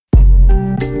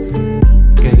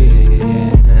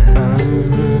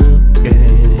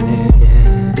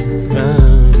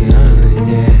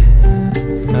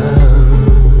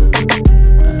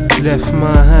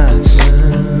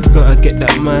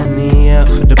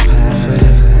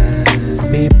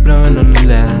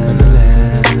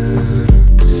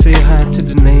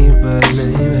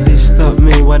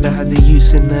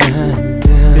juice in the hand.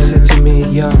 Listen to me,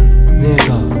 young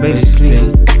nigga. Basically,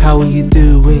 how are you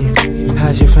doing?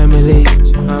 How's your family?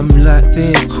 I'm like,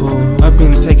 they're cool. I've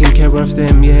been taking care of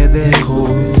them, yeah, they're cool.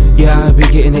 Yeah, I've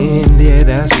been getting it in, yeah,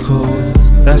 that's cool.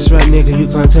 That's right, nigga, you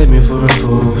can't take me for a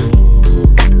fool.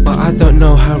 But I don't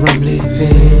know how I'm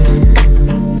living.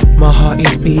 My heart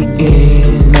is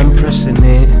beating, I'm pressing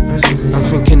it. I'm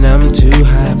thinking I'm too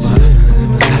high, but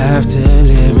I have to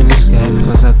live in the sky,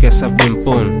 because I guess I've been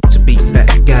born to be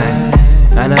that guy.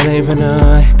 And I don't even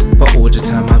know, but all the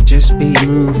time I've just been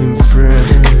moving through.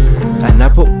 And I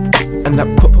put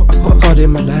God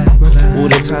in my life all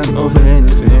the time over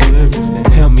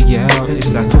anything. Help me out,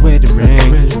 it's like a wedding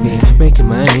ring. Be making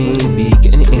money, be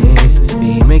getting it in.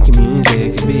 Be making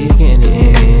music, be getting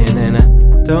it in. And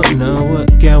I don't know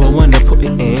what girl I wanna put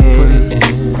it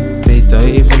in. They don't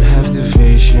even have the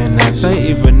vision. I don't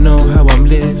even know how I'm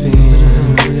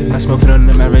living. I'm smoking on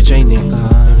the Mary Jane,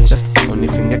 nigga. That's the only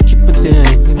thing I keep on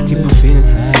doing. Keep on feeling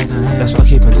high. That's what I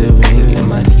keep on doing. Getting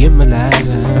money in my life.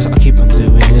 That's what I keep on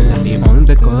doing. I be on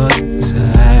the good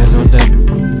side, on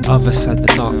the other side, the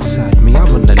dark side. Me,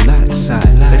 I'm on the light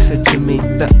side. They said to me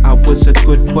that I was a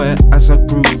good boy as I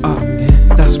grew up.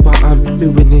 That's why I'm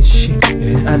doing this shit.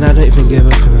 And I don't even give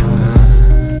a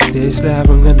fuck. This life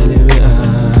I'm gonna live it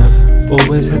up.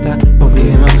 Always had that bubbly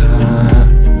in my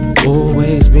car.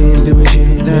 Always been doing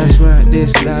shit, that's right,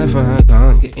 this life I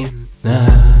can't get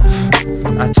enough.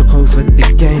 I took over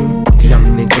the game,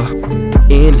 young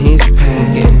nigga, in his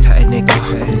pain, getting tight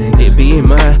nigga. It be in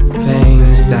my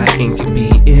veins, that ink it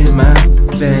be in my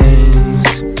veins.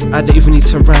 I don't even need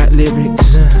to write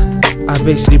lyrics, I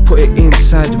basically put it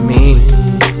inside of me.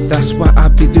 That's why I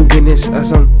be doing this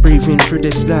as I'm breathing through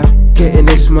this life, getting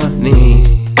this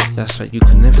money. That's right, you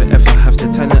can never ever have the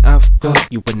talent I've got.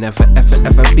 You will never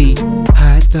ever be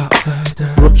highed up.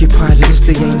 Rookie pilots,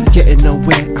 they ain't getting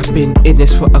nowhere. I've been in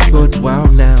this for a good while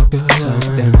now. So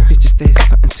them bitches, they're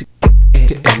starting to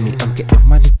get at me. I'm getting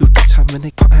money all the time and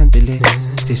they can't handle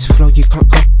it. This flow, you can't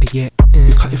copy it.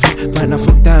 You can't even write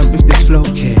nothing down with this flow,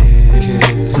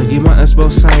 kid. So you might as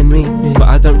well sign me, but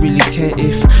I don't really care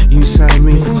if you sign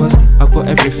me, because I've got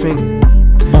everything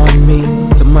on me,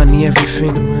 the money,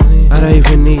 everything. I don't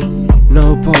even need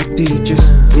nobody,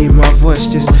 just need my voice.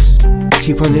 Just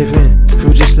keep on living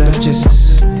through this life,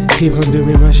 just keep on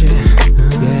doing my shit.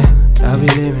 Yeah, I'll be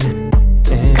living it.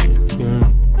 Yeah.